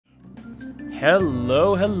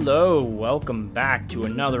Hello, hello, welcome back to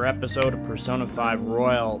another episode of Persona 5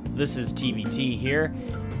 Royal. This is TBT here,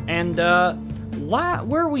 and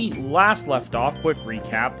where we last left off, quick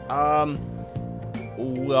recap,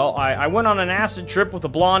 well, I went on an acid trip with a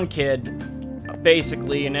blonde kid,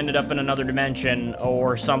 basically, and ended up in another dimension,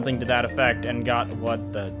 or something to that effect, and got,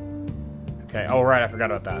 what the, okay, oh right, I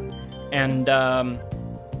forgot about that, and,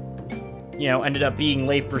 you know, ended up being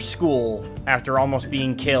late for school after almost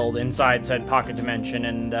being killed inside said pocket dimension,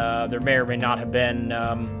 and there may or may not have been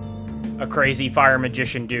a crazy fire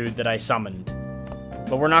magician dude that I summoned.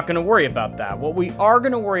 But we're not going to worry about that. What we are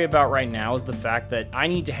going to worry about right now is the fact that I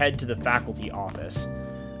need to head to the faculty office.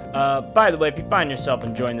 By the way, if you find yourself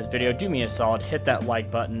enjoying this video, do me a solid, hit that like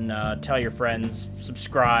button, tell your friends,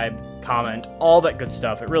 subscribe, comment, all that good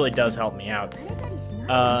stuff. It really does help me out.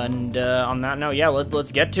 And on that note, yeah,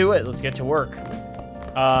 let's get to it. Let's get to work.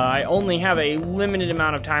 I only have a limited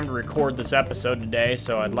amount of time to record this episode today,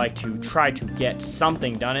 so I'd like to try to get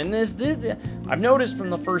something done. And I've noticed from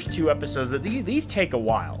the first two episodes that these take a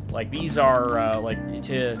while. Like, these are,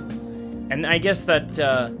 and I guess that,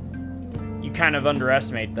 you kind of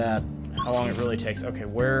underestimate that, how long it really takes. Okay,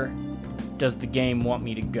 where does the game want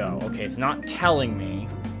me to go? Okay, it's not telling me.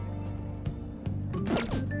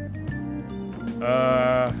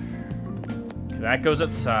 Okay, that goes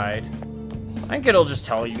outside. I think it'll just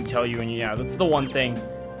tell you, and yeah, that's the one thing.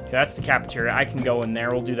 Okay, that's the cafeteria. I can go in there.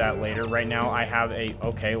 We'll do that later. Right now, I have a,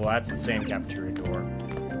 okay, well, that's the same cafeteria door.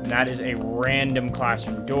 And that is a random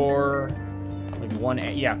classroom door. Like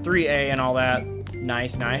 1A, yeah, 3A and all that.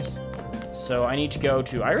 Nice, nice. So I need to go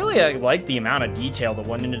to, I really like the amount of detail that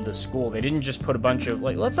went into the school. They didn't just put a bunch of,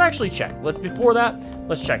 like, let's actually check. Before that,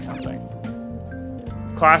 let's check something.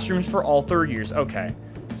 Classrooms for all third years, okay.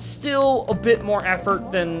 Still a bit more effort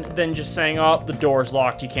than just saying, oh, the door's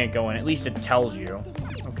locked, you can't go in. At least it tells you.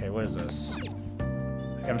 Okay, what is this?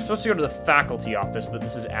 Okay, I'm supposed to go to the faculty office, but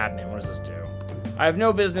this is admin. What does this do? I have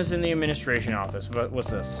no business in the administration office, but what's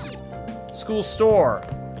this? School store.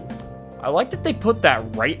 I like that they put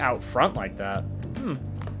that right out front like that.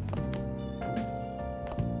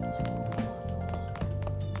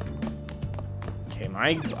 Okay,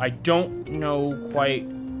 I don't know quite.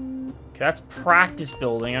 That's practice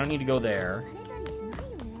building. I don't need to go there.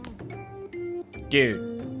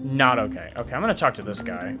 Dude, not okay. Okay, I'm gonna talk to this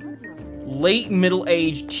guy. Late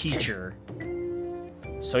middle-aged teacher.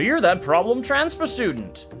 So you're that problem transfer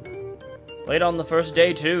student. Late on the first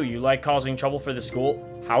day, too. You like causing trouble for the school?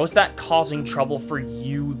 How is that causing trouble for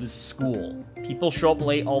you, the school? People show up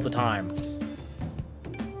late all the time.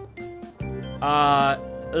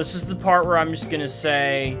 This is the part where I'm just gonna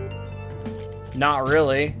say, not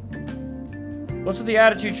really. What's with the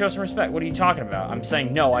attitude, trust, and respect? What are you talking about? I'm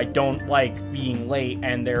saying, no, I don't like being late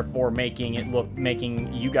and therefore making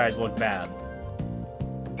you guys look bad.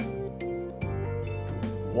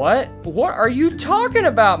 What? What are you talking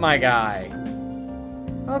about, my guy?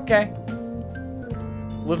 Okay.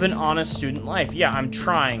 Live an honest student life. Yeah, I'm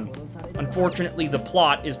trying. Unfortunately, the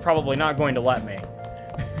plot is probably not going to let me.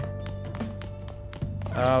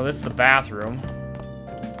 Oh, this is the bathroom.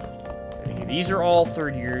 Okay, these are all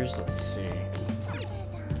third years. Let's see.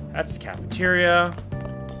 That's the cafeteria.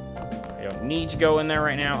 I don't need to go in there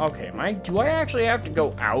right now. Okay, do I actually have to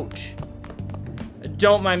go out?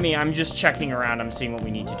 Don't mind me, I'm just checking around. I'm seeing what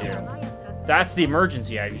we need to do. That's the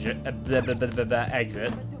emergency exit.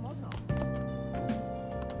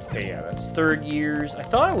 Okay, yeah, that's third years. I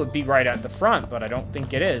thought it would be right at the front, but I don't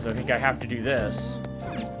think it is. I think I have to do this.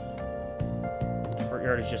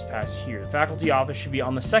 Courtyard is just past here. The faculty office should be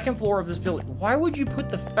on the second floor of this building. Why would you put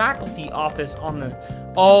the faculty office on the...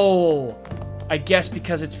 Oh, I guess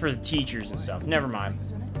because it's for the teachers and stuff. Never mind.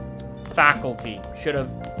 Faculty. Should have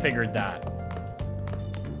figured that.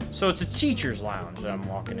 So it's a teacher's lounge that I'm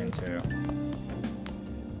walking into.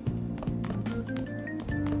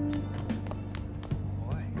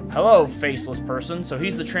 Hello, faceless person. So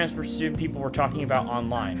he's the transfer student people were talking about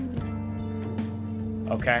online.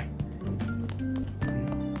 Okay.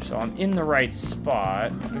 So I'm in the right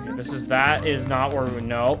spot. Okay, that is not where we,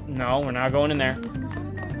 no, we're not going in there.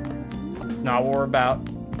 It's not what we're about.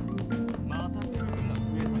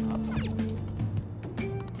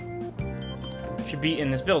 Should be in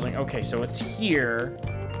this building. Okay, so it's here,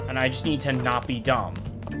 and I just need to not be dumb.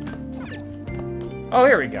 Oh,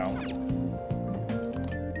 here we go.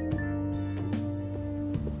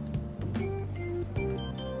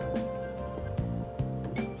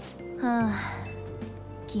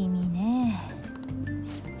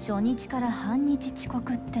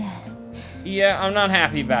 Yeah, I'm not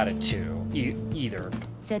happy about it too, either.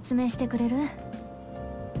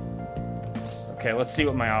 Okay, let's see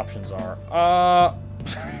what my options are.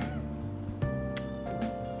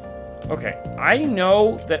 Okay, I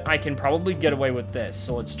know that I can probably get away with this,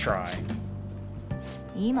 so let's try.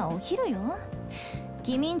 今お昼よ。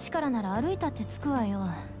君ん家からなら歩いたって着くわよ。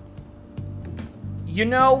You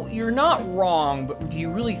know, you're not wrong, but do you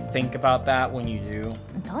really think about that when you do?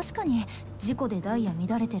 確かに事故でダイヤ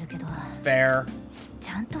乱れてるけど。Fair. ち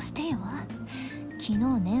ゃんとしてよ。昨日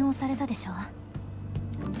念をされたでしょ。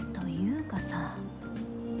というかさ、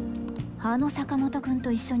あの坂本くん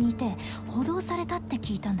と一緒にいて補導されたって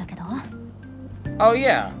聞いたんだけど。Oh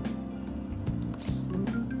yeah.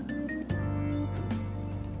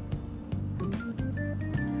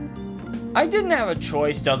 I didn't have a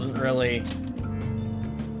choice doesn't really.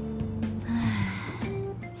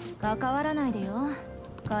 関わらないでよ。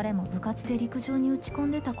彼も部活で陸上に打ち込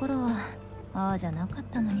んでた頃はああじゃなかっ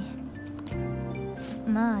たのに。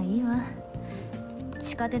まあいいわ。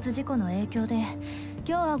地下鉄事故の影響で今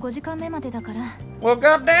日は5時間目までだから。Well,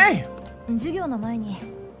 good day. 授業の前に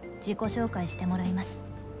自己紹介してもらいます。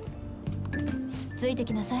ついて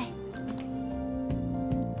きなさい。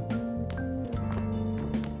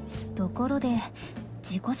ところで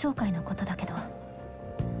自己紹介のことだけど。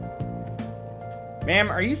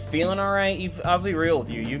Ma'am, are you feeling alright? I'll be real with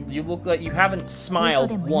you. You look like you haven't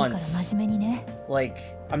smiled once. Like,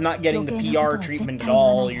 I'm not getting the PR treatment at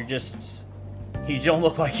all. You don't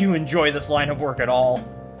look like you enjoy this line of work at all.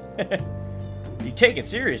 You take it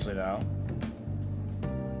seriously, though.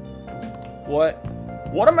 What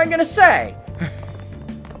am I gonna say?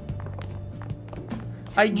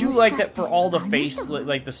 I do like that for all the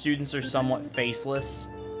like the students are somewhat faceless.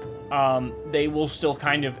 They will still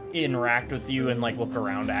kind of interact with you and like look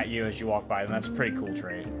around at you as you walk by them. That's a pretty cool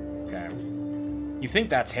trait. Okay. You think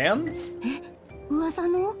that's him?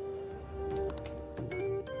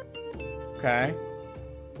 Okay.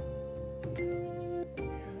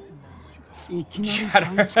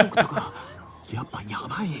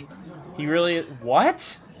 He really...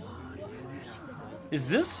 What? Is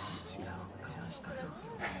this...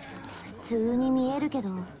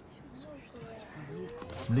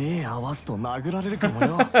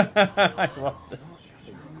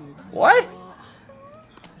 What?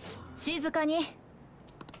 静かに。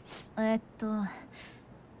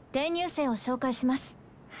転入生を紹介します。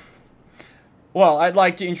Well, I'd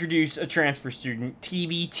like to introduce a transfer student,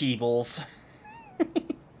 TB Teebles.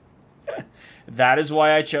 That is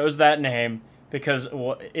why I chose that name, because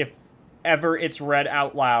if ever it's read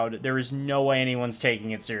out loud, there is no way anyone's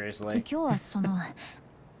taking it seriously. 今日はその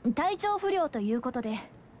体調不良ということで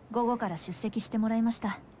午後から出席してもらいまし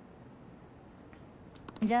た。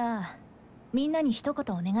じゃあみんなに一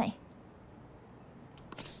言お願い。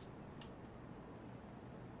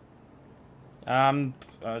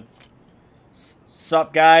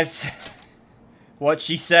Sup, guys? What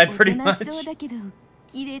she said, pretty much.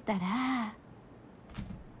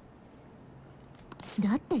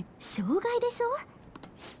 だって障害でしょ。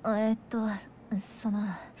その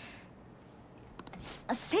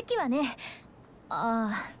席はね、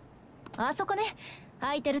あそこね、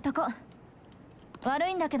空いてるとこ。悪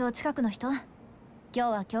いんだけど近くの人、今日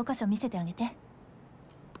は教科書見せてあげて。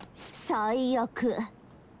最悪。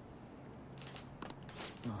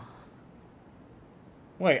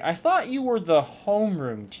Wait, I thought you were the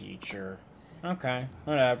homeroom teacher. Okay,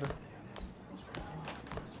 whatever.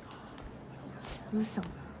 嘘。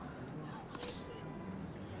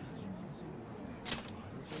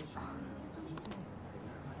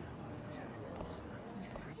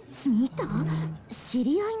見た？知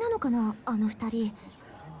り合いなのかな、あの二人。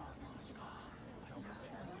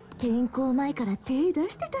転校前から手出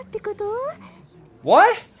してたってこと？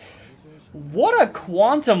 What? What a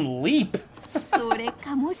quantum leap! それ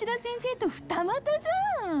鴨志田先生と二股じ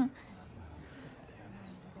ゃん。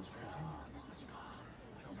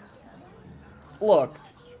Look,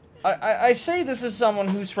 I say this as someone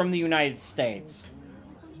who's from the United States.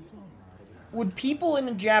 Would people in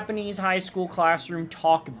a Japanese high school classroom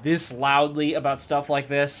talk this loudly about stuff like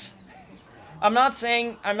this? I'm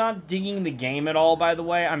not digging the game at all, by the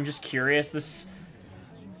way. I'm just curious.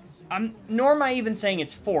 Nor am I even saying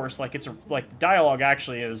it's forced. Like the dialogue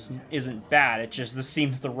actually isn't bad. It just this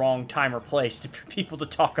seems the wrong time or place for people to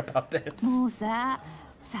talk about this. もうさ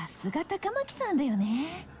すが高巻さんだよ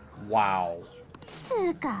ね。Wow. つ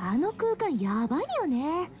うかあの空間やばいよ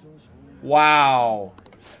ね。Wow.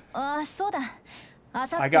 そうだ。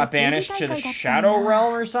I got banished to the Shadow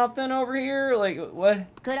Realm or something over here? Like, what?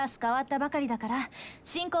 クラス変わったばかりだから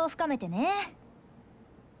親交を深めてね。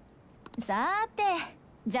さて、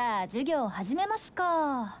じゃあ授業を始めます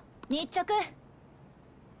か。日直。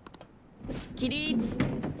起立。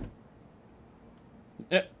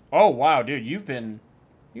Oh, wow, dude, you've been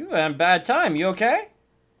having a bad time. You okay?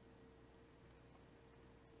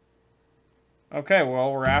 Okay,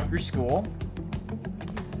 well, we're after school.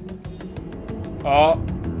 Oh.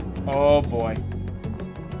 Oh, boy.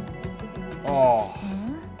 Oh.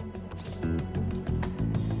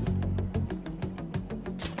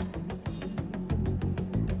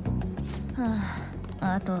 Ah,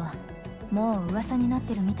 あと、もう噂になっ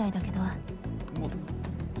てるみたいだけど。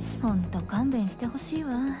ほんと勘弁してほしい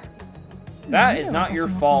わ。That is not your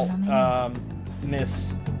fault,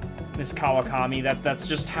 Miss Kawakami. That's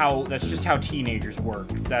just how teenagers work.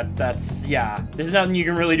 That's yeah. There's nothing you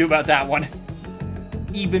can really do about that one.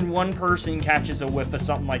 Even one person catches a whiff of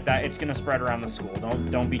something like that, it's gonna spread around the school.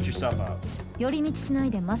 Don't beat yourself up. 寄り道しな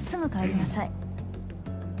いでまっすぐ帰りなさい。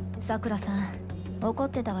さくらさん、怒っ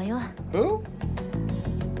てたわよ。Who?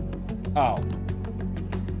 Oh.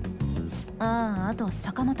 あと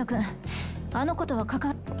坂本くん、あのことは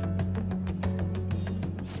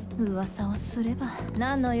噂をすれば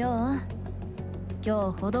何の用？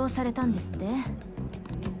今日補導されたんですって。うっ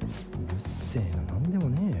せえな、なんでも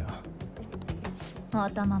ねえよ。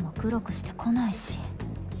頭も黒くしてこないし。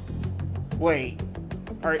Wait,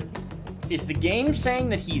 is the game saying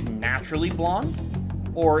that he's naturally blonde,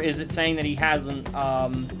 or is it saying that he hasn't?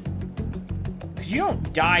 Because you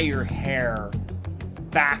don't dye your hair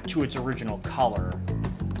back to its original color.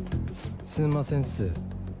 すんませんす。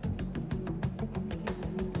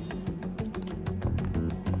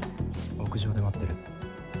屋上で待ってる。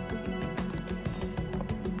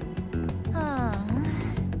は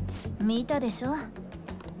あ、見たでしょ。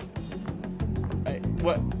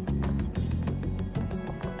What?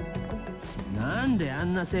 なんであ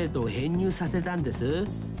んな生徒を編入させたんです？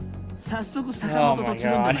早速坂本とつる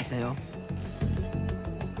んでましたよ。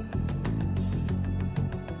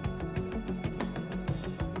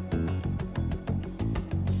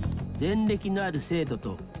前歴のある生徒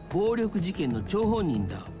と暴力事件の張本人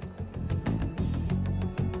だ。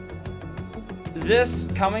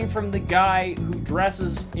This coming from the guy who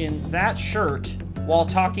dresses in that shirt while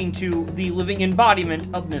talking to the living embodiment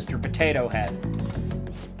of Mr. Potato Head.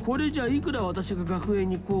 これじゃいくら私が学園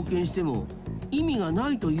に貢献しても意味が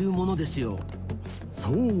ないというものですよ。そ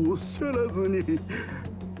うおっしゃらずに。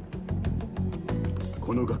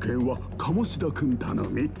この学園は鴨志田君頼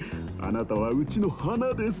み。あなたはうちの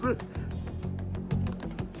花です。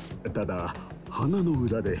ただ花の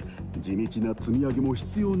裏で地道な積み上げも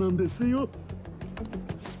必要なんですよ。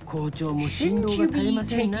校長も辛労 Shouldn't が you 絶え be ま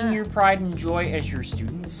せんな。 taking your pride and joy as your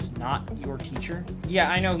students, not your teacher? Yeah,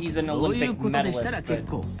 I know he's an そういう Olympic ことでした medalist, ら結 but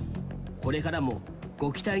構。これからも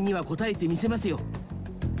ご期待には応えてみせますよ。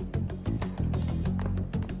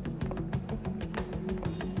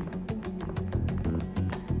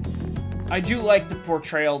I do like the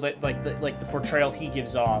portrayal that like the portrayal he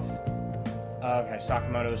gives off. Okay,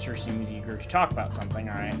 Sakamoto sure seems eager to talk about something.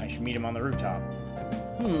 All right, I should meet him on the rooftop.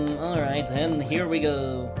 All right, then here we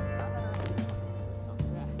go.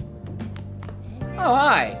 Oh,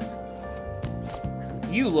 hi.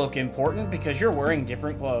 You look important because you're wearing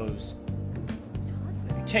different clothes.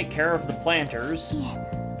 You take care of the planters.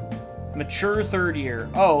 Mature third year.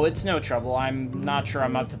 Oh, it's no trouble. I'm not sure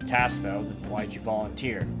I'm up to the task, though. Why'd you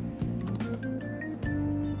volunteer?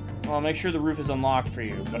 Well, I'll make sure the roof is unlocked for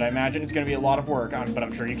you, but I imagine it's going to be a lot of work, but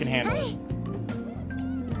I'm sure you can handle it.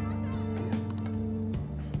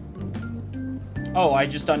 Oh, I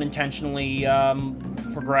just unintentionally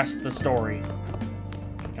progressed the story.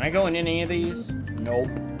 Can I go in any of these? Nope.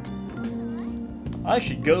 I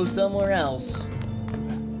should go somewhere else.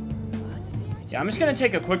 Yeah, I'm just going to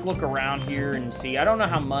take a quick look around here and see. I don't know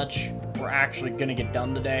how much we're actually going to get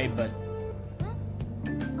done today, but...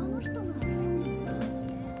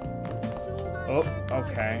 Oh,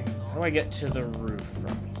 okay. How do I get to the roof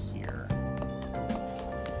from here?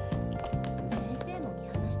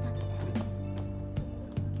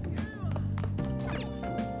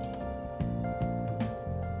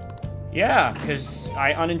 Yeah, because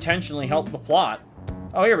I unintentionally helped the plot.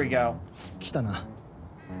 Oh, here we go. 来たな。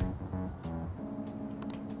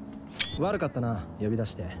悪かったな、呼び出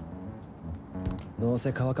して。どう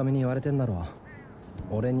せ川上に言われてんだろ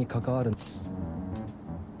う。俺に関わる。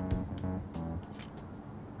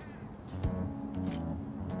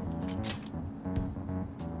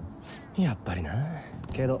やっぱりな。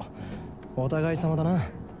けど、お互い様だな。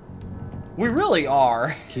We really are.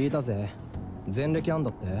 聞いたぜ。前歴あん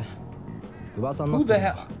だって。噂にな Who って the る。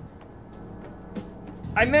 hell?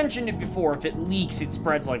 I mentioned it before. If it leaks, it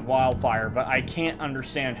spreads like wildfire, but I can't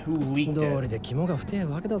understand who leaked 道理 it. で肝が太え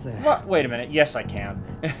わけだぜ。 What? Wait a minute. Yes, I can.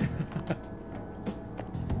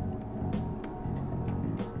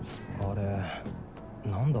 あれ、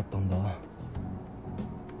なんだだったんだ。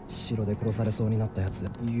城で殺されそうになったやつ、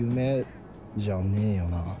夢じゃねえよ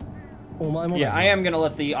な。お前もだよな。Yeah, I am gonna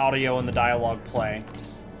let the audio and the dialogue play.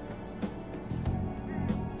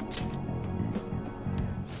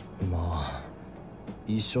 まあ、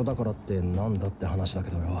一緒だからってなんだって話だけ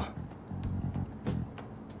どよ。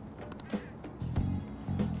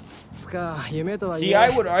See,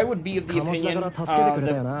 I would be of the opinion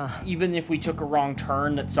that even if we took a wrong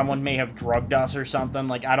turn, that someone may have drugged us or something.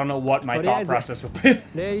 Like, I don't know what my thought process would be.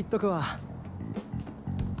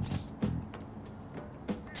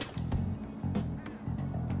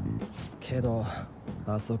 けど、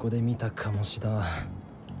あそこで見た鴨志田。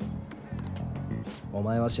お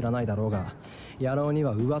前は知らないだろうが、野郎に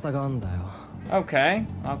は噂があんだよ。Okay,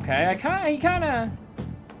 okay, he kinda...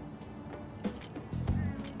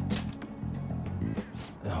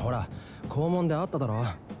 ほら、校門であっただろ。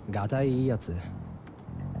がたいいいやつ。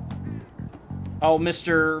Oh,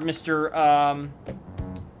 Mr.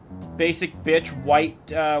 Basic bitch, white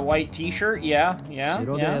T-shirt, yeah.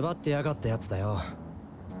 城で粘ってやがったやつだよ。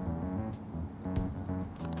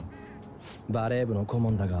バレー部の顧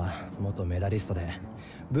問だが、元メダリストで、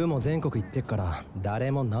部も全国行ってっから誰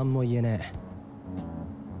も何も言えね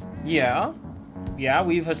え。Yeah,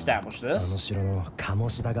 we've established this. あの城の鴨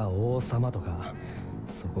志田が王様とか。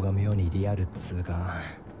そこが妙にリアルっつうか。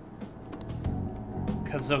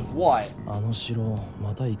Because of what? あの城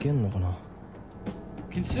また行けんのかな。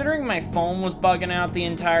Considering my phone was bugging out the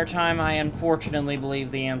entire time, I unfortunately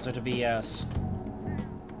believe the answer to be yes.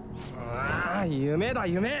 ああ、夢だ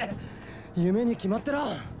夢。夢に決まって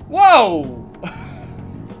ら。Whoa!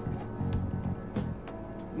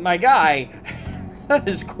 My guy, that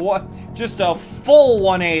is quite just a full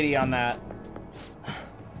 180 on that.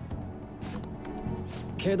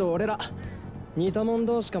 けど俺ら似た者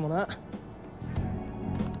同士かもな。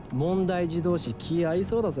問題児同士気合い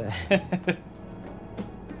そうだぜ。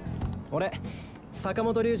俺坂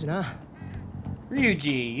本龍二な。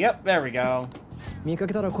Ryuji, yep, there we go. 見か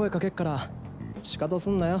けたら声かけっから仕方す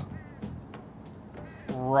んなよ。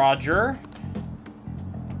Roger.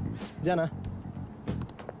 じゃあな。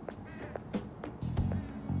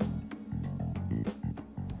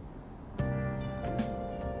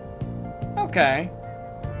Okay.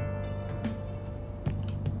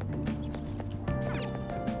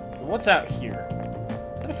 What's out here? Is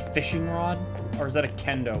that a fishing rod? Or is that a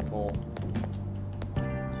kendo pole?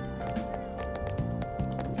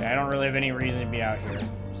 Okay, I don't really have any reason to be out here,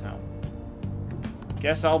 so...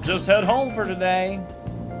 Guess I'll just head home for today.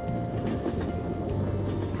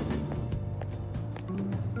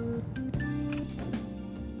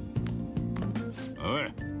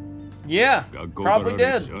 Yeah, probably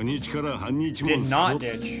did. Did not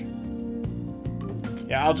ditch.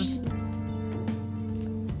 Yeah, I'll just...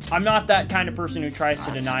 I'm not that kind of person who tries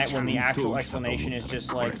to deny it when the actual explanation is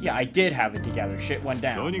just like, yeah, I did have it together. Shit went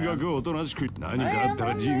down. Oh,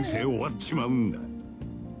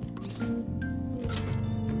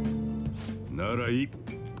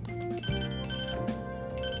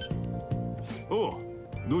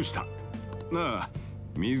 どうした？なあ、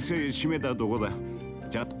店閉めたとこだ。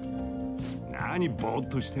じゃ、何ぼーっ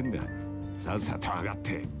としてんだ。さっさと上がっ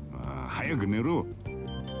て。早く寝ろ。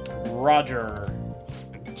Roger.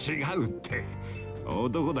 違うって。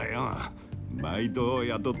男だよ。バイトを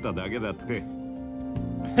雇っただけだって。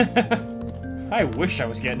I wish I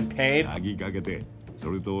was getting paid. 鍵かけて、そ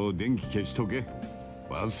れと電気消しとけ。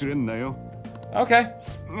忘れんなよ。Okay.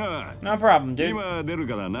 No problem, dude. 今出る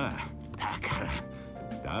からな。だから、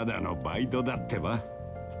ただのバイトだってば。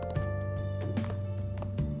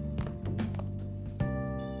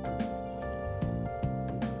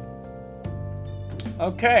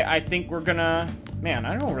Okay, I think we're gonna... Man,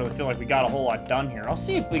 I don't really feel like we got a whole lot done here. I'll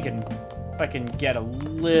see if I can get a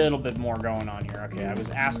little bit more going on here. Okay, I was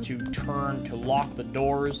asked to lock the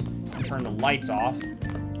doors and turn the lights off.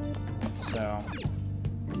 So...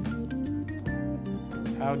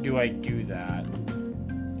 how do I do that?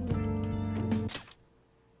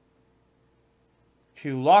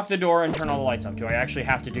 To lock the door and turn all the lights up. Do I actually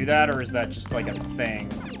have to do that, or is that just like a thing?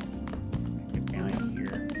 Get behind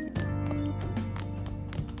here.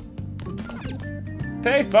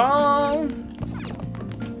 Payphone!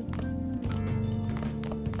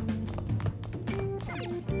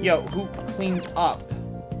 Yo, who cleans up? I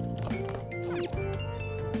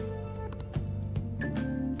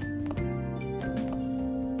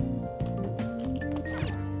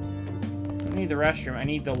don't need the restroom. I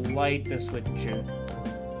need to light the switch.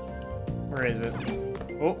 Where is it?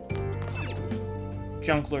 Oh.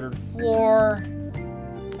 Junk littered floor.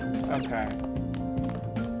 Okay.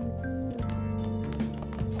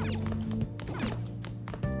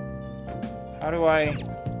 How do I...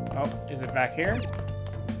 Oh, is it back here?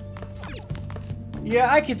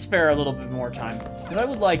 Yeah, I could spare a little bit more time. Because I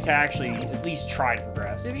would like to actually at least try to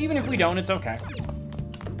progress. Even if we don't, it's okay.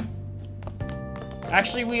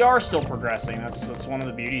 Actually, we are still progressing. That's one of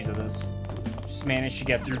the beauties of this. Just managed to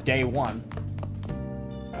get through day 1.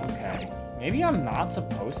 Okay. Maybe I'm not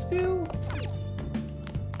supposed to?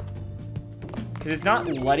 Because it's not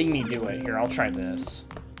letting me do it. Here, I'll try this.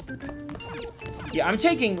 Yeah, I'm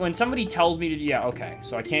taking... When somebody tells me to... Yeah, okay.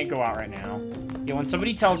 So I can't go out right now. Yeah, when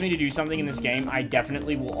somebody tells me to do something in this game, I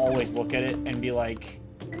definitely will always look at it and be like...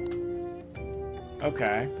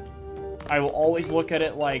 Okay. I will always look at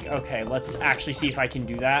it like, okay, let's actually see if I can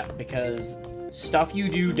do that, because stuff you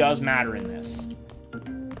do does matter in this.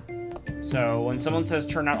 So when someone says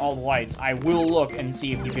turn out all the lights, I will look and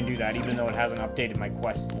see if you can do that, even though it hasn't updated my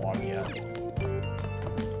quest log yet.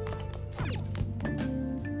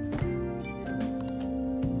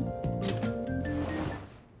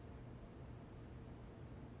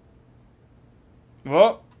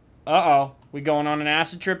 Whoa. Uh-oh. We going on an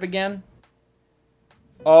acid trip again?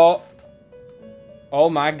 Oh. Oh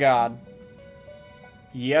my god.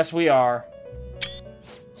 Yes, we are.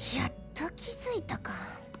 やっと気づいたか。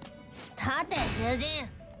さて、囚人。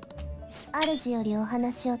主よりお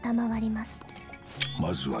話を賜ります。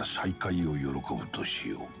まずは再会を喜ぶとし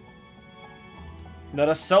よう。 Let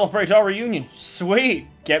us celebrate our reunion. Sweet.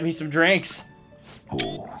 Get me some drinks. お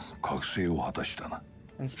お、覚醒を果たしたな。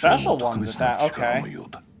 And special ones at that. Okay.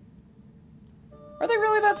 Are they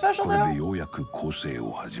really that special これ now? でようやく構成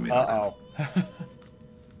を始めるだろう。 Uh-oh.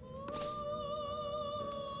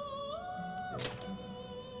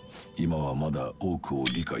 今はまだ多くを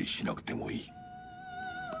理解しなくてもいい。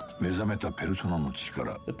目覚めたペルソナの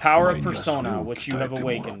力。 The power of persona, which you have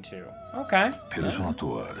awakened to. Okay. ペルソナ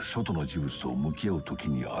とは外の事物と向き合うとき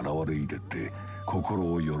に現れ入れて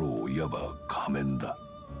心をよろういわば仮面だ。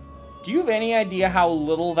 Do you have any idea how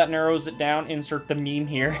little that narrows it down? Insert the meme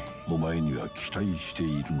here. お前には期待して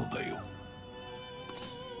いるのだよ。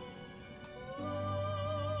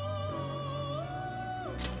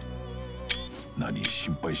何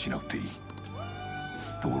心配しなくていい。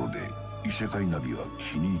ところで異世界ナビは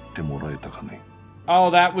気に入ってもらえたかね。 Oh,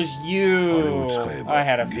 that was あれ you. を使えば I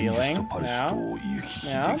had a 現実 feeling. とパレス Yeah. とを行き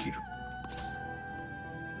来できる。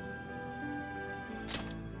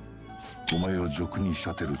お前を賊に仕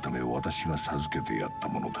立てるため私が授けてやった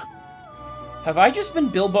ものだ。 Have I just been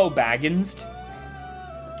Bilbo Baggins'd?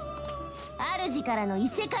 主からの異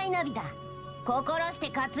世界ナビだ。心して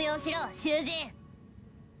活用しろ、囚人。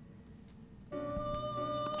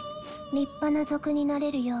立派な族にな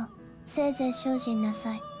れるよう、せいぜい精進な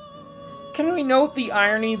さい。 Can we note the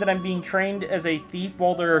irony that I'm being trained as a thief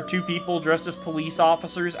while there are two people dressed as police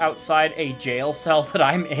officers outside a jail cell that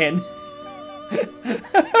I'm in?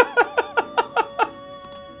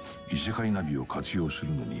 異世界ナビを活用す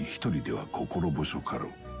るのに一人では心細かろ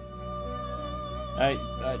う。 A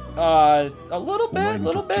little お前 bit, に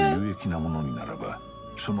と little って bit. 有益なものにならば、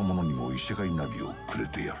そのものにも異世界ナビをくれ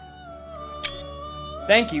てやる。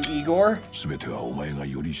 Thank you, Igor. すべてはお前が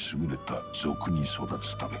より優れた族に育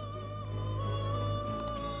つため。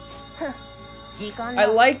 I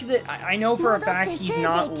like that. I know for a fact he's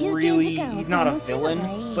not really, he's not a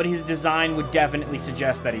villain, but his design would definitely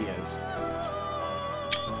suggest that he is.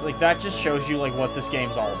 So, like, that just shows you, like, what this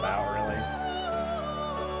game's all about, really.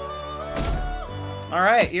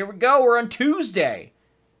 Alright, here we go. We're on Tuesday.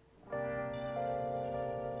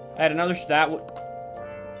 I had another stat.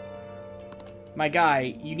 My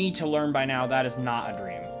guy, you need to learn by now that is not a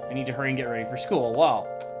dream. I need to hurry and get ready for school. Well,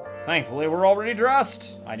 thankfully we're already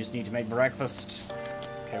dressed. I just need to make breakfast.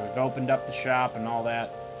 Okay, we've opened up the shop and all that.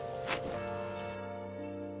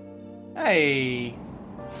 Hey.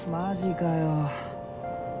 マジかよ。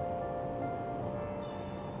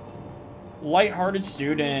 Light-hearted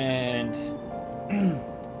student.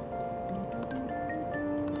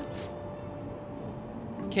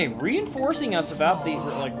 Okay, reinforcing us about the,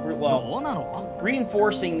 like, well,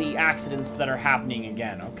 reinforcing the accidents that are happening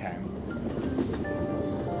again. Okay.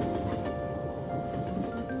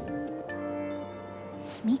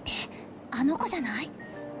 見て、あの子じゃない？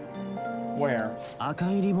 Where? 赤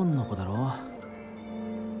いリボンの子だろ。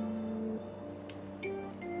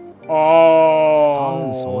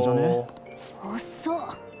 Oh. そうじゃね？遅っ。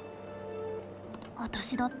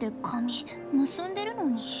私だって髪結んでるの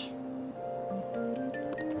に。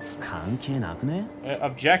関係なくね？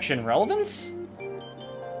 Objection. Relevance?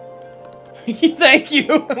 Thank you!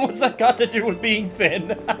 What's that got to do with being thin?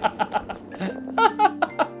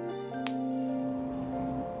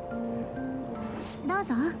 どう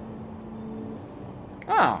ぞ。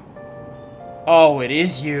Oh. Oh, it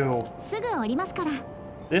is you. すぐ降りますから。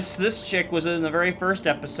 This chick was in the very first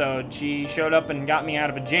episode. She showed up and got me out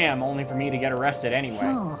of a jam, only for me to get arrested anyway. そ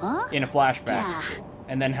う？ In a flashback.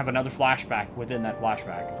 And then have another flashback within that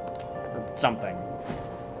flashback. Or something.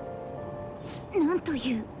 なんと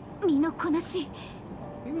いう身のこなし。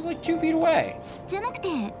 He was like 2 feet away. じゃなくて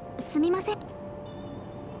すみません。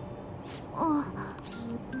あ、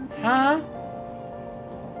 Huh?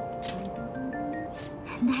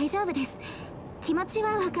 大丈夫です。気持ち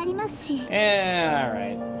はわかりますし。 Yeah,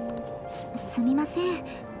 alright. すみません。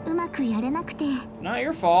うまくやれなくて。 Not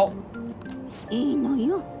your fault. いいの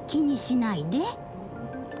よ。気にしないで。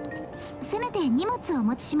せめて荷物をお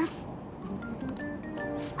持ちします。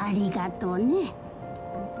ありがとうね。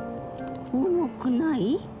重くな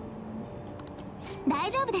い？大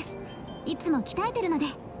丈夫です。いつも鍛えてるので。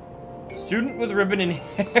 Student with ribbon in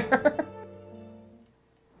hair.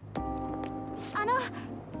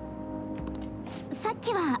 さっ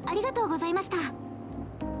きはありがとうございました。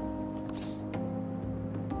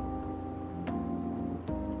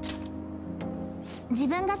自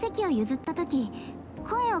分が席を譲った時、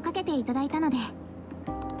声をかけていただいたので。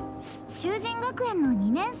修人学園の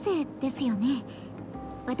2年生ですよね。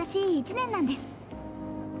私1年なんです。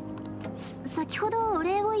先ほどお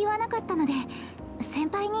礼を言わなかったので、先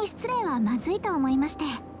輩に失礼はまずいと思いまして。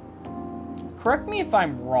 Correct me if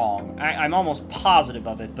I'm wrong. I'm almost positive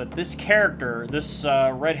of it, but this character, this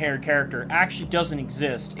red-haired character, actually doesn't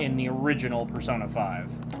exist in the original Persona 5.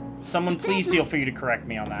 Someone please feel free to correct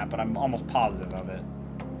me on that, but I'm almost positive of it.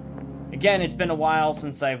 Again, it's been a while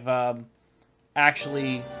since I've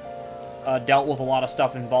actually dealt with a lot of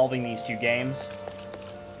stuff involving these two games.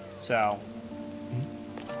 So...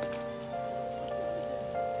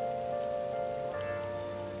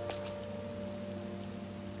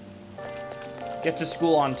 Get to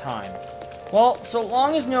school on time. Well, so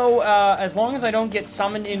long as as long as I don't get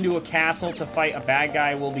summoned into a castle to fight a bad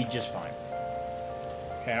guy, we'll be just fine.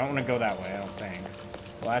 Okay, I don't want to go that way, I don't think.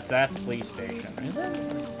 Well, that's police station. Is it?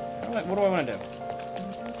 What do I want to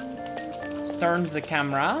do? Turn the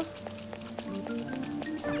camera.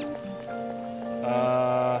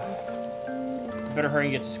 Better hurry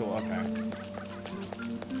and get to school. Okay.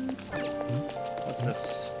 What's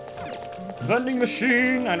this? Vending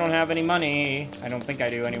machine! I don't have any money. I don't think I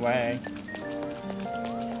do anyway.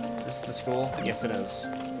 This is the school? Yes, it is.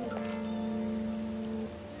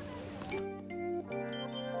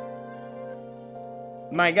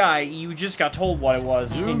 My guy, you just got told what it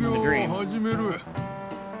was in the dream.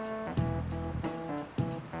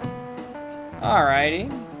 Alrighty.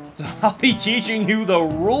 I'll be teaching you the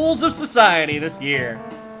rules of society this year.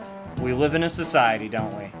 We live in a society,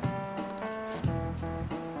 don't we?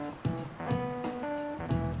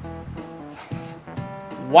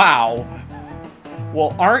 Wow.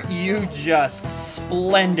 Well, aren't you just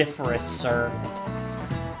splendiferous, sir?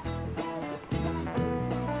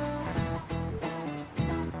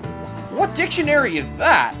 What dictionary is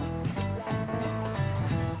that?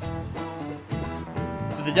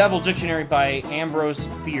 The Devil Dictionary by Ambrose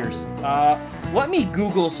Bierce. Let me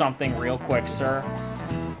Google something real quick, sir.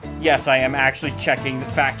 Yes, I am actually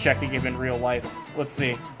fact-checking him in real life. Let's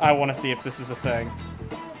see. I want to see if this is a thing.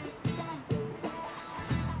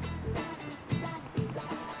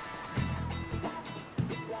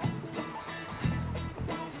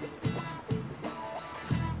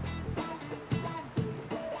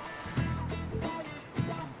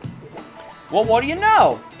 Well, what do you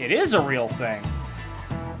know? It is a real thing.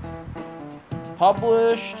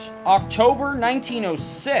 Published October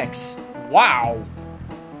 1906. Wow.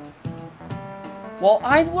 Well,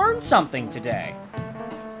 I've learned something today.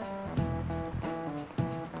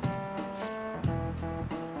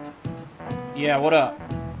 Yeah, what up?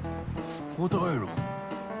 What?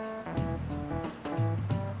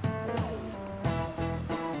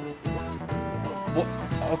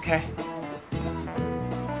 Okay.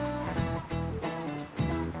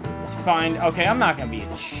 Fine. Okay, I'm not gonna be a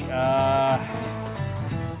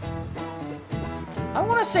I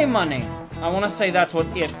want to say money. I want to say that's what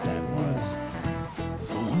it said was.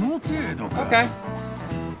 Okay.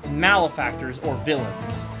 Malefactors or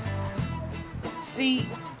villains. See,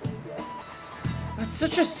 that's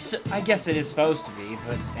such a... I guess it is supposed to be,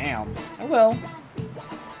 but damn. I will.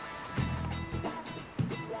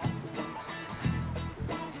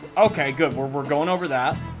 Okay, good. We're going over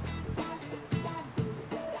that.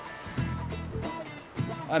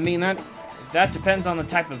 I mean, that depends on the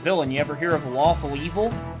type of villain. You ever hear of lawful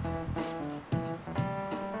evil?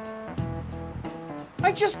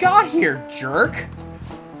 I just got here, jerk!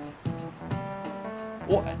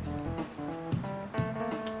 What?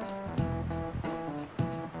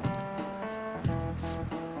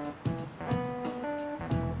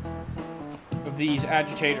 these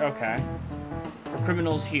agitate. Okay. For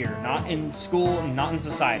criminals here, not in school, not in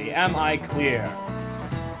society. Am I clear?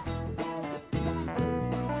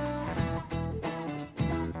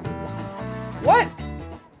 What?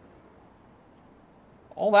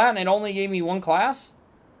 All that and it only gave me one class?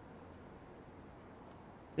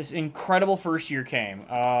 This incredible first year came.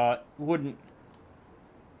 Wouldn't...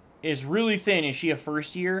 Is really thin. Is she a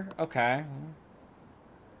first year? Okay.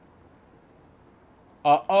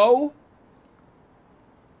 Uh-oh?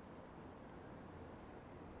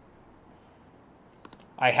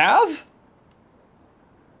 I have?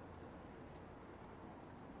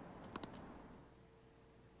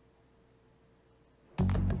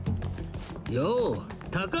 Yo,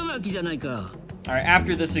 高巻じゃないか。 Alright,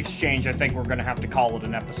 after this exchange, I think we're gonna have to call it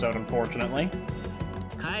an episode, unfortunately.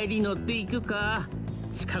 帰り乗っていくか。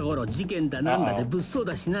近頃事件だなんだで物騒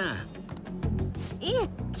だしな。いえ、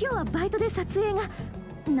今日はバイトで撮影が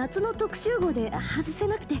夏の特集号で外せ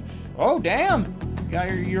なくて。Oh, damn! Yeah,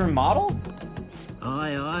 you're a model? お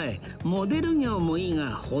いおい、モデル業もいい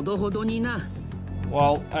がほどほどにな。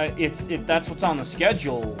Well, that's what's on the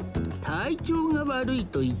schedule. 体調が悪い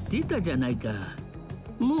と言ってたじゃないか。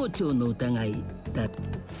盲腸の疑いだ。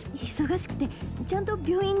忙しくてちゃんと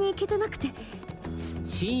病院に行けてなくて。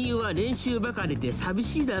親友は練習ばかりで寂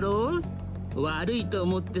しいだろう。悪いと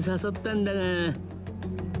思って誘ったんだが。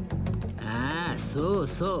ああ、そう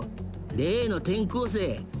そう。例の転校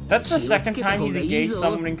生。That's the second time he's engaged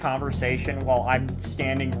someone in conversation while I'm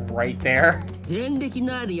standing right there. 前歴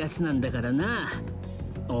のあるやつなんだからな。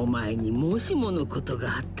お前にもしものこと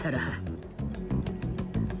があったら。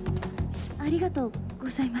ありがとうご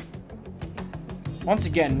ざいます。 Once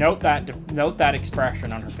again, note that expression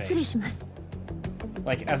on her 失礼し face. ます。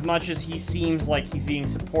 Like, as much as he seems like he's being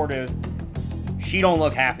supportive, she don't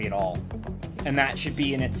look happy at all. And that should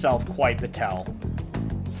be in itself quite the tell.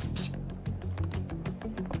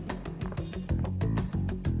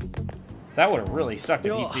 That would have really sucked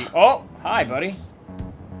if he'd see... Oh! Hi, buddy.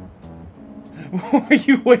 Are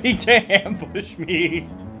you waiting to ambush me?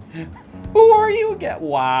 Who are you again?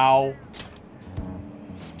 Wow.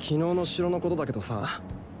 昨日の城のことだけどさ。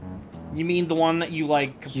 You mean the one that you,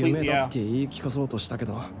 like, completely... 夢だって言い聞かそうとしたけ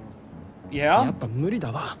ど。 Yeah? やっぱ無理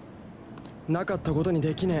だわ。なかったことに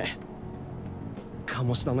できねえ。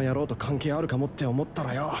鴨志田の野郎と関係あるかもって思った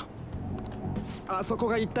らよ。あそこ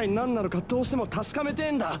が一体何なのかどうしても確かめて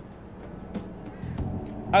んだ。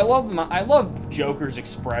 I love Joker's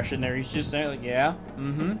expression there. He's just saying, like, yeah,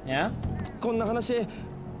 yeah. こんな話、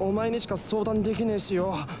お前にしか相談できねえし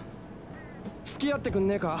よ。付き合ってくん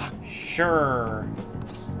ねえか。 Sure.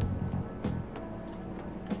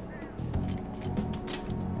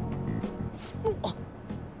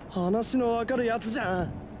 話のわかるやつじゃ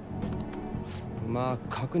ん。まあ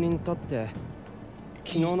確認たって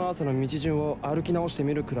昨日の朝の道順を歩き直して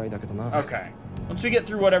みるくらいだけどな。 Okay. Once we get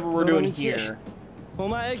through whatever we're doing here. お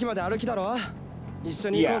前駅まで歩きだろ。一緒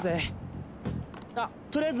に行こうぜ。あ、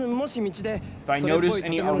とりあえずもし道で If I notice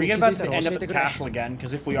any, are we about to end up at the castle again?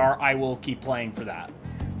 Because if we are, I will keep playing for that,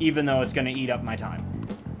 even though it's going to eat up my time.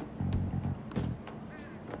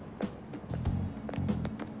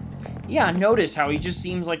 Yeah, notice how he just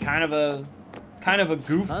seems like kind of a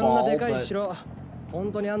goofball. でかい But... 城、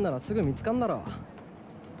本当にあんならすぐ見つかんだろ。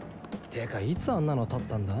てかいつあんなの立っ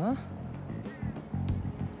たんだ？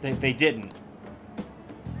 They didn't.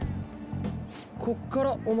 こっか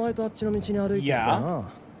らお前とあっちの道に歩いてたな。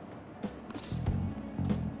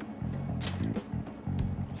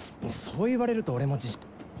そう言われると俺も自信。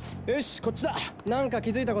よし、こっちだ。なんか気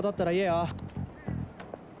づいたことあったら言えよ。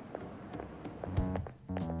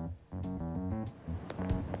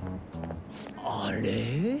あ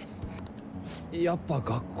れ？やっぱ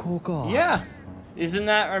学校か。Yeah. Isn't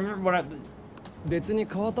that? I remember when I... 別に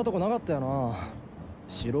変わったとこなかったよな。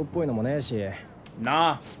白っぽいのもねえし。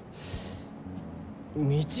Nah. 道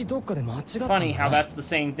どっかで間違った。 Funny how that's the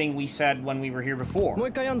same thing we said when we were here before. もう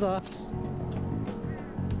一回やんぞ。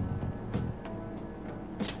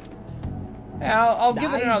Yeah, I'll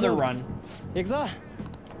give it another run. 行くぞ。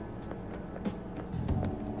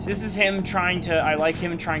 So this is him trying to... I like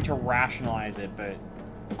him trying to rationalize it, but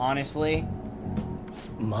honestly...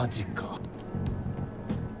 マジか。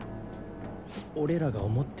俺らが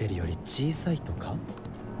思ってるより小さいとか？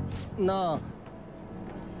なあ。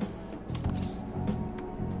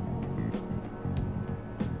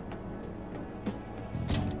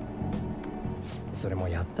それも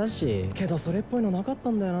やったし、けどそれっぽいのなかっ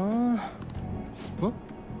たんだよな。ん？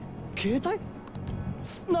携帯？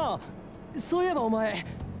なあ、そういえばお前、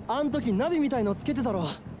あん時ナビみたいのつけてたろ。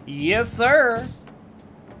Yes, sir.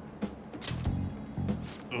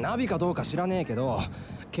 ナビかどうか知らねえけど、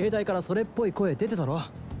携帯からそれっぽい声出てたろ。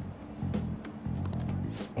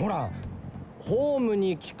ほら、ホーム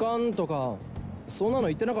に帰還とかそんなの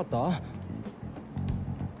言ってなかった？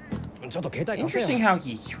ちょっと携帯貸せよ。 Interesting how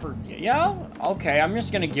he heard you. Yeah? Okay, I'm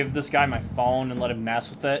just gonna give this guy my phone and let him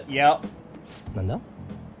mess with it. Yep. なんだ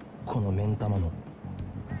この目ん玉の。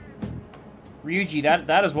 Ryuji,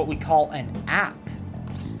 that is what we call an app.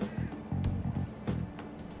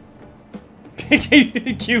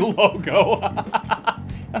 Q logo.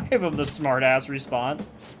 I'll give him the smartass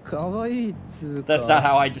response. かわいいつか。 That's not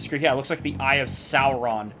how I describe. Yeah, it looks like the Eye of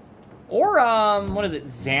Sauron. Or, what is it?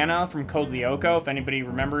 Xana from Code Lyoko, if anybody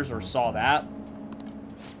remembers or saw that.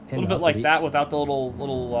 A little bit like that without the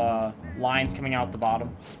little lines coming out the bottom.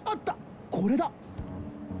 あった。これだ。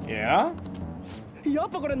 Yeah? やっ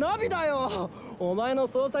ぱこれナビだよ。お前の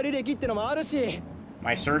操作履歴ってのもあるし。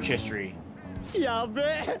 My search history. やべ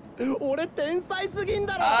え。俺天才すぎん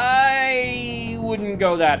だろ。 I wouldn't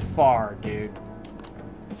go that far, dude.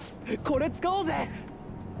 これ使おうぜ。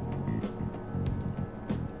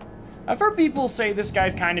 I've heard people say this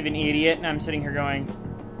guy's kind of an idiot, and I'm sitting here going,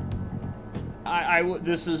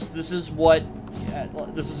 this is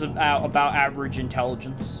about average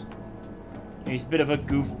intelligence. He's a bit of a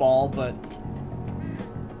goofball, but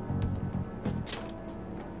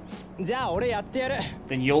じゃあ俺やってやる。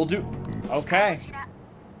 then you'll do. Okay.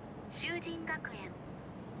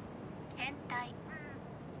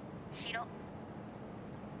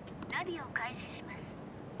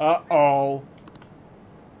 Uh-oh.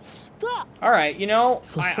 Alright, you know,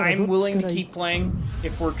 I'm willing to keep playing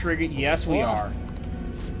if we're triggered. Yes, we are.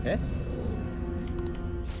 え？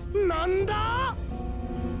なんだ？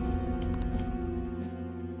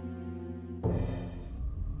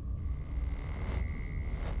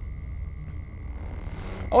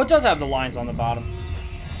 Oh, it does have the lines on the bottom.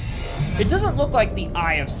 It doesn't look like the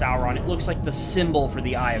Eye of Sauron. It looks like the symbol for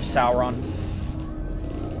the Eye of Sauron.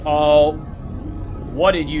 Oh.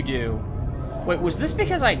 What did you do? Wait, was this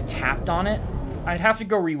because I tapped on it? I'd have to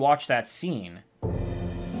go rewatch that scene.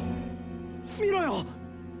 見ろよ。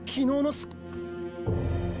昨日の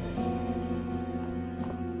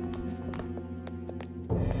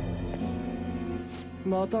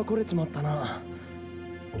またこれちまったな。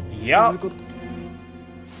 Yup.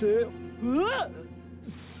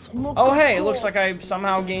 Oh, hey, it looks like I've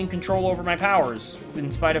somehow gained control over my powers,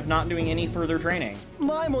 in spite of not doing any further training.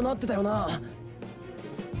 前もなってたよな。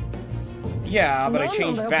 Yeah, but I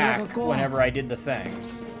changed back whenever I did the thing.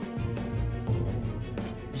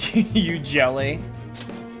 You jelly.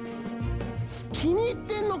 気に入っ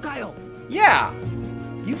てんのかよ。 Yeah.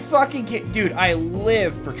 You fucking kid. Dude, I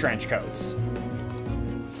live for trench coats.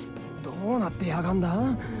 どうなってやがんだ？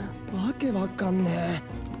わけわかんね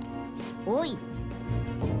え。おい。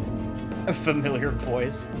 A familiar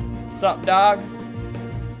voice. Sup, dog?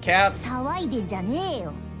 Cat? 騒いでんじゃねえ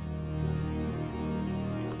よ。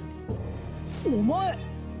 お前。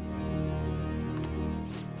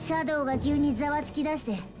シャドウが急にざわつき出し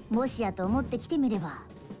て、もしやと思って来てみれば。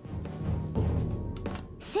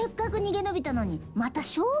せっかく逃げ延びたのに、また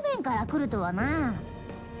正面から来るとはな。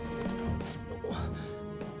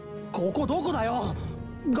ここどこだよ。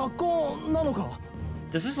学校なのか。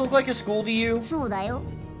 Does this look like a school to you? そうだよ。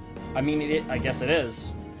 I mean, I guess it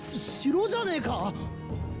is. 城じゃねえか。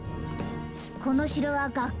この城は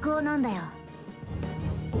学校なんだよ。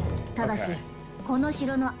ただし、この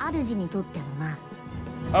城の主にとってのな。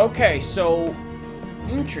 Okay, so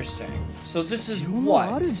interesting. So this is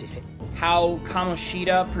what? How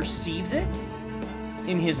Kamoshida perceives it?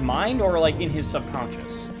 In his mind or like in his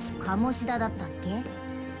subconscious? 鴨志田だったっけ？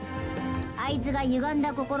あいつが歪ん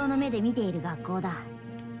だ心の目で見ている学校だ。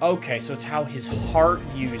 Okay, so it's how his heart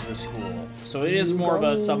views the school. So it is more of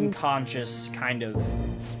a subconscious kind of.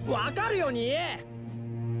 わかるように言え。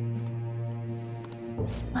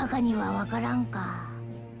バカにはわからんか。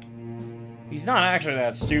 He's not actually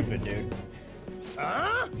that stupid, dude.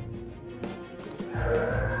 あ？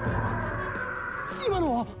今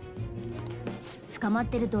のは捕まっ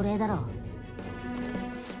てる奴隷だろ。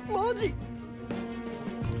マジ？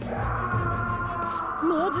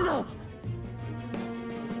マジだ。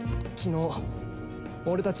昨日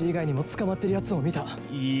俺たち以外にも捕まってるやつを見た。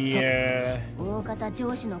Yeah. 大方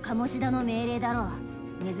上司の鴨志田の命令だろ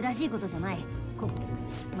う。珍しいことじゃない。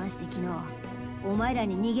まして昨日お前ら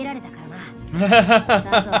に逃げられたからな。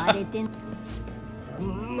さぞ荒れてん。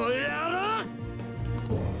のや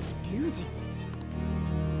ろ。龍二。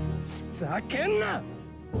ざけんな。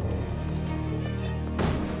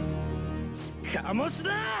鴨志田。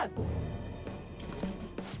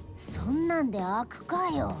そんなんで開くか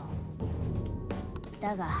よ。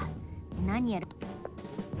だが何やる。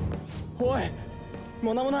おい、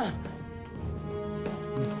モナモナ。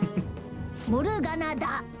モルガナ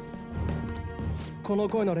だ。この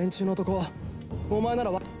声の連中のとこ、お前なら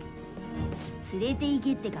連れて行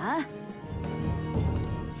けってか。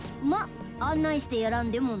ま、案内してやら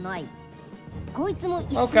んでもない。こいつも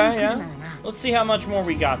一緒に来る Okay, なら yeah. な。Let's see how much more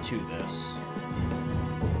we got to this.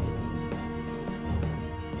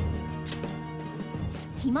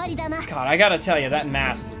 決まりだな。 God, I gotta tell you, that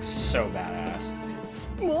mask looks so badass.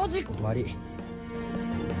 マジ悪い。よ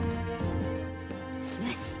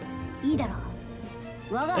し、いいだろう。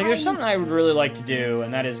我が Like, 輩 there's something I would really like to do,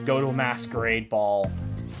 and that is go to a masquerade ball.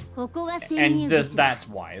 ここが潜 And 入 this, 口だ。 that's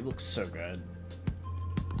why. It looks so good.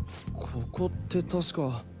 ここって確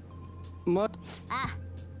か。あ、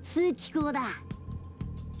通気口だ。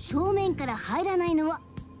正面から入らないのは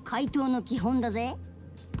怪盗の基本だぜ。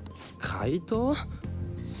怪盗？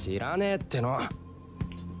知らねえっての。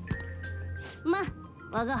ま、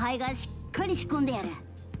我が輩がしっかり仕込んでやる。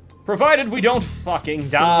 Provided we don't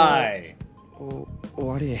fucking die. 終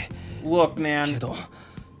わり。 Look, け man. ど、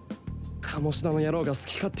鴨志田の野郎が好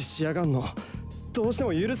き勝手しやがんの、どうして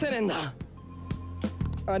も許せねえんだ。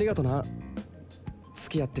ありがとな。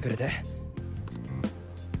付き合ってくれて。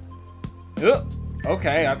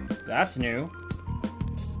Okay, that's new.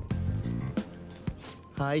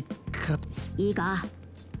 はいか。いいか、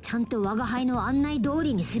ちゃんと我が輩の案内通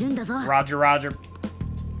りにするんだぞ。 Roger, Roger.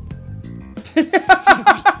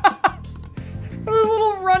 A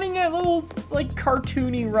little running, a little like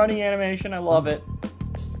cartoony running animation. I love it.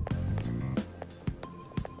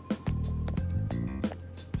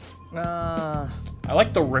 I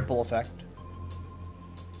like the ripple effect.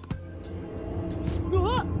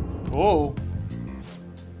 Whoa.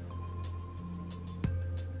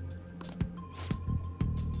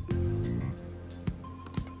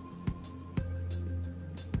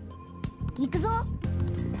 行くぞ。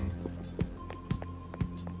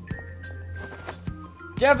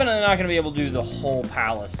 Definitely not gonna be able to do the whole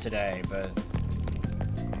palace today, but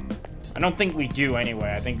I don't think we do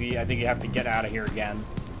anyway. I think you have to get out of here again,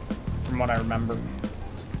 from what I remember.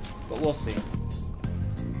 But we'll see.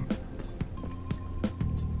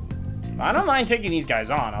 I don't mind taking these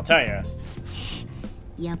guys on, I'll tell you.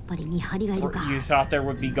 やっぱり見張りがいるか。 You thought there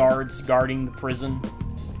would be guards guarding the prison?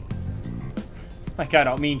 Like, I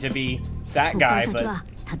don't mean to be that ここ guy, 先 but は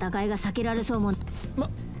戦いが避けられそうも。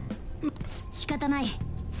仕方ない。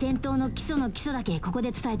戦闘の基礎の基礎だけここ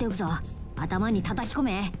で伝えておくぞ。頭に叩き込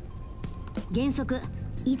め。原則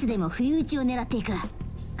いつでも不意打ちを狙っていく。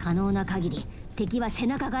可能な限り敵は背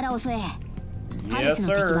中から襲え。パレス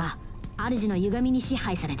の敵は主の歪みに支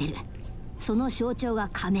配されてる。その象徴が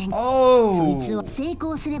仮面。そいつを成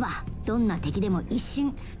功すればどんな敵でも一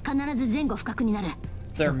瞬必ず前後不覚になる。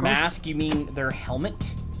 their mask, you mean their helmet?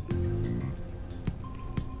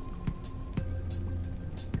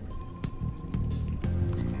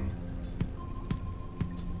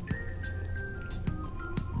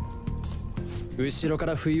 後ろか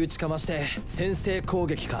ら不意打ちかまして先制攻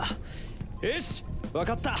撃か。よし、わ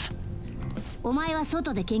かった。お前は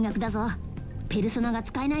外で見学だぞ。ペルソナが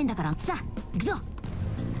使えないんだから。さあ、行くぞ。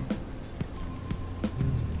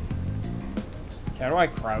 How do I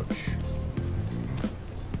crouch?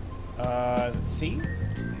 Is it C?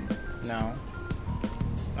 No.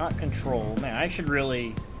 Not control. Man, I should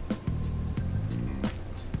really...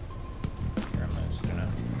 Here, I'm just gonna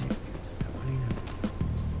take...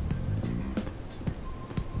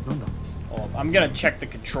 I'm gonna check the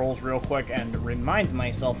controls real quick and remind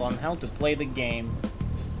myself on how to play the game.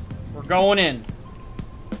 We're going in.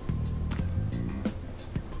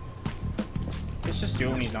 Let's just do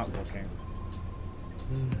it when he's not looking.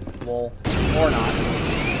 Lol. Or not.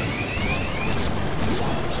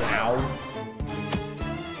 Ow.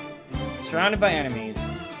 Surrounded by enemies.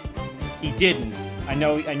 He didn't. I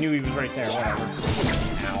knew he was right there. Whatever.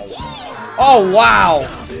 Ow. Oh, wow!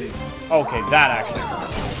 Okay, that actually hurt a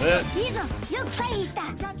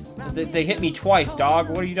bit. They hit me twice, dog.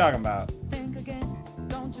 What are you talking about?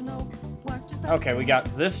 Okay, we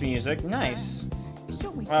got this music. Nice.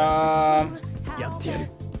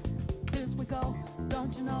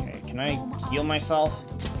 Okay, can I heal myself?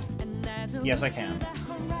 Yes, I can.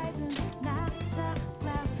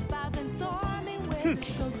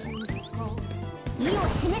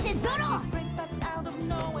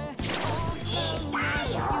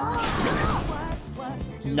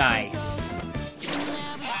 Nice.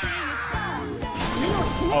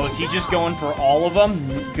 Oh, is he just going for all of them?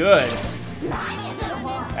 Good.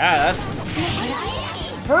 Yeah, that's...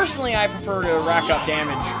 Personally, I prefer to rack up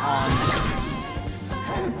damage on...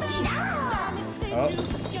 Oh.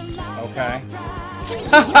 Okay.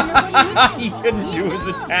 He couldn't do his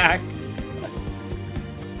attack.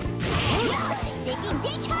 敵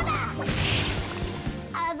撃破だ。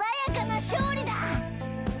鮮やかな勝利だ。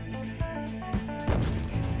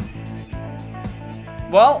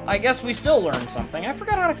 Well, I guess we still learned something. I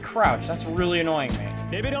forgot how to crouch. That's really annoying me.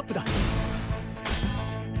 レベルアップだ。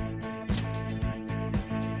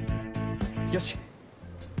よし。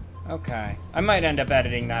 Okay. I might end up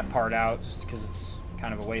editing that part out just because it's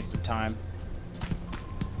kind of a waste of time.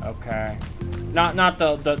 Okay. Not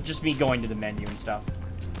the just me going to the menu and stuff.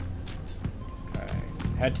 Okay.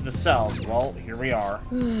 Head to the cells. Well, here we are.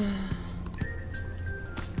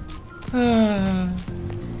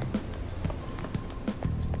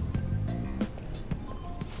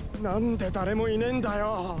 なんで誰もいねえんだ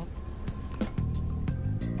よ。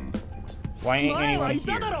 Why ain't 前は anyone い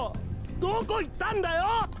ただ here? ろ。どこ行ったんだよ。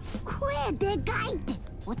声でかいって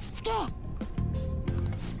落ち着け。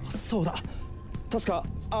そうだ。確か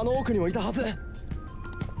あの奥にもいたはず。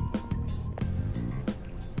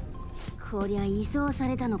こりゃ移送さ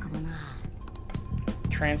れたのかもな。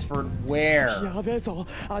 Transferred where? やべえぞ。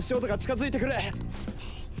足音が近づいてくる。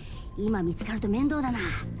今見つかると面倒だな。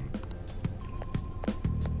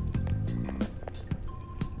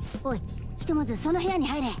おい、ひとまずその部屋に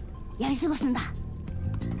入れ。やり過ごすんだ。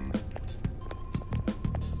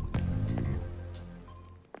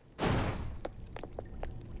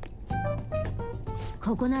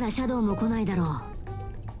ここならシャドウも来ないだろ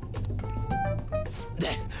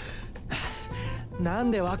で、な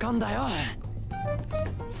んでわかんだよ。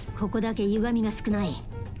う。ここだけ歪みが少ない。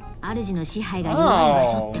主の支配が弱い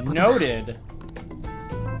場所 Oh, ってことだ。 noted.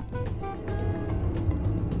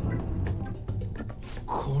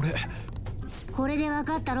 これこれでわ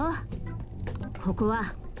かったろ。ここ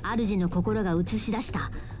は主の心が映し出し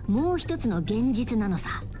たもう一つの現実なの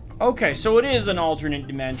さ。 Okay, so it is an alternate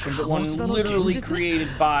dimension, but one literally created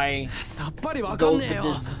by さっぱりわかんねえよ。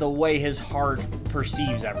 the way his heart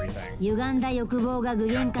perceives everything. 歪んだ欲望が具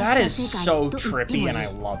現化し That た is 世 so 界と言っても trippy い and I い。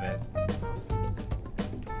 love it.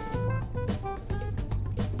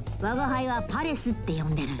 我が輩はパレスって呼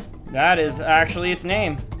んでる。 That is actually its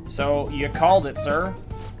name. So you called it, sir.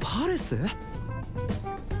 パレス？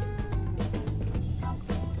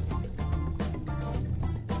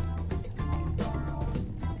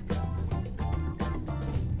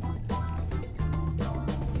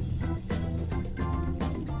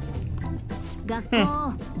学校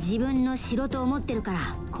を自分の城と思ってるから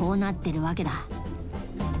こうなってるわけだ。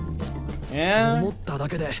 Yeah. 思っただ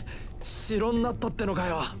けで城になったってのか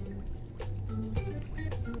よ。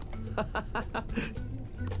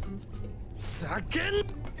ざけん。よ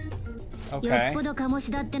Okay. っぽど鴨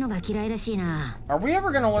志田ってのが嫌いらしいな。 Are we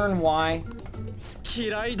ever gonna learn why?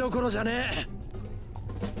 嫌いどころじゃね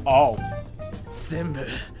Oh. え。全部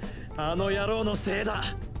あの野郎のせいだ。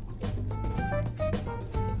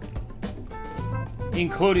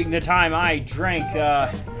 Including the time I drank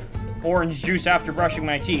orange juice after brushing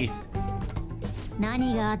my teeth.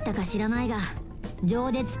 何があったか知らないが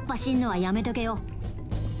情で突っ走んのはやめとけよ。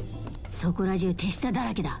そこら中手下だ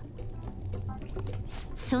らけだ。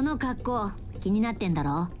その格好気になってんだ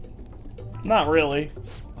ろ。 Not really.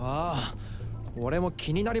 ああ、俺も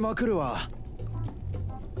気になりまくるわ。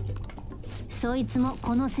そいつも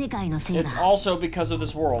この世界のせい It's だ。 also because of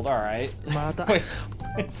this world, alright. また Wait.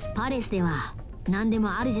 パレスでは何で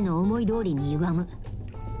も主の思い通りに歪む。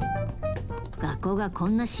学校がこ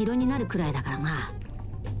んな城になるくらいだからな。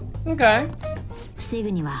 Okay. 防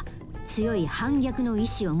ぐには強い反逆の意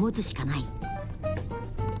志を持つしかない。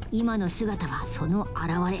今の姿はその現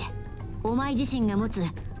れ。お前自身が持つ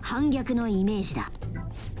反逆のイメージだ。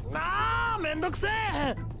ああ、めんどくせ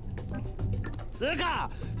え。つうか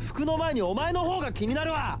服の前にお前の方が気にな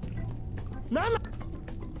るわ。なんだ。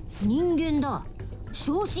人間だ。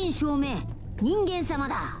正真正銘人間様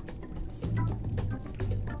だ。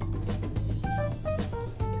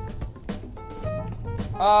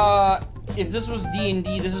 If this was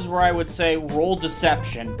D&D, this is where I would say roll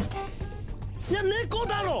deception. いや、猫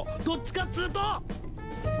だろ。どっちかっつうと。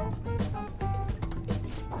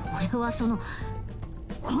これはその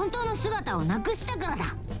本当の姿をなくしたから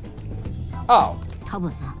だ。 Oh. 多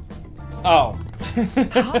分な。 Oh.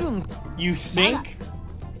 多分 You think?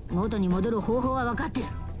 元に戻る方法は分かってる。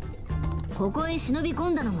ここへ忍び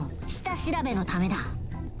込んだのも下調べのためだ。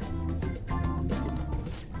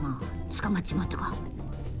まあ捕まっちまったか。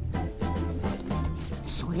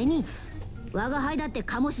それに我が輩だって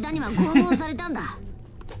鴨志田には拷問されたんだ。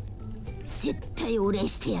絶対お礼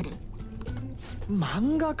してやる。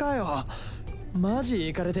漫画かよ。マジ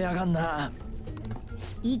イカれてやがんな。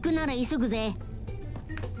行くなら急ぐぜ。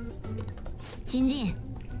新人、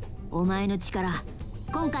お前の力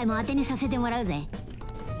今回も当てにさせてもらうぜ。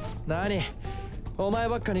何？お前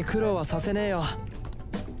ばっかに苦労はさせねえよ。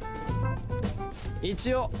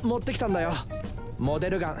一応持ってきたんだよ。モデ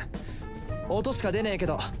ルガン。音しか出ねえけ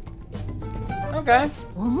ど。Okay.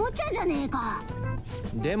 おもちゃじゃねえか。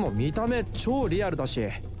でも見た目超リアルだし、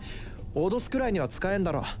脅すくらいには使えん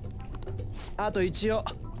だろ。あと一応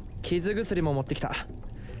傷薬も持ってきた。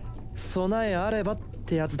備えあればっ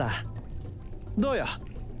てやつだ。どうや。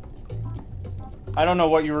I don't know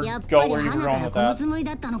what you were やっぱり where you were 花か going ら with この that. つもり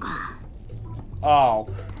だったのか。Oh.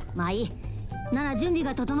 まあいい。なら準備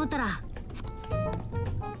が整ったら。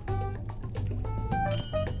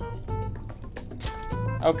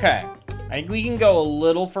Okay. I think we can go a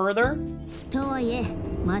little further. とはいえ、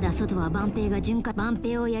まだ外は万平が万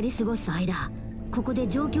平をやり過ごす間、ここで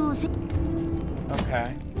状況を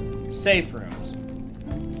Okay. Save rooms.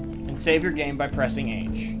 And save your game by pressing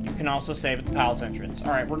H. You can also save at the palace entrance.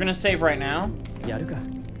 Alright, we're gonna save right now. やるか。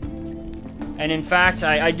 And in fact,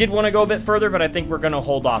 I did want to go a bit further, but I think we're gonna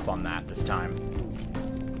hold off on that this time.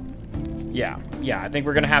 Yeah, I think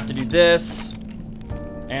we're gonna have to do this.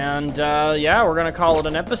 And, yeah, we're gonna call it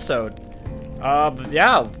an episode. But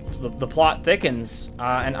yeah, the plot thickens.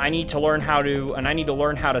 And I need to learn how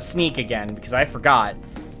to, sneak again, because I forgot.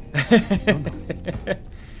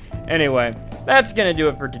 Anyway, that's gonna do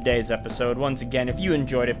it for today's episode. Once again, if you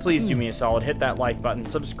enjoyed it, please do me a solid, hit that like button,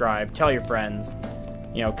 subscribe, tell your friends,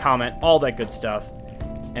 you know, comment, all that good stuff.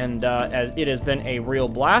 And as it has been a real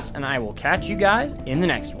blast, and I will catch you guys in the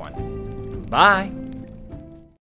next one. Bye!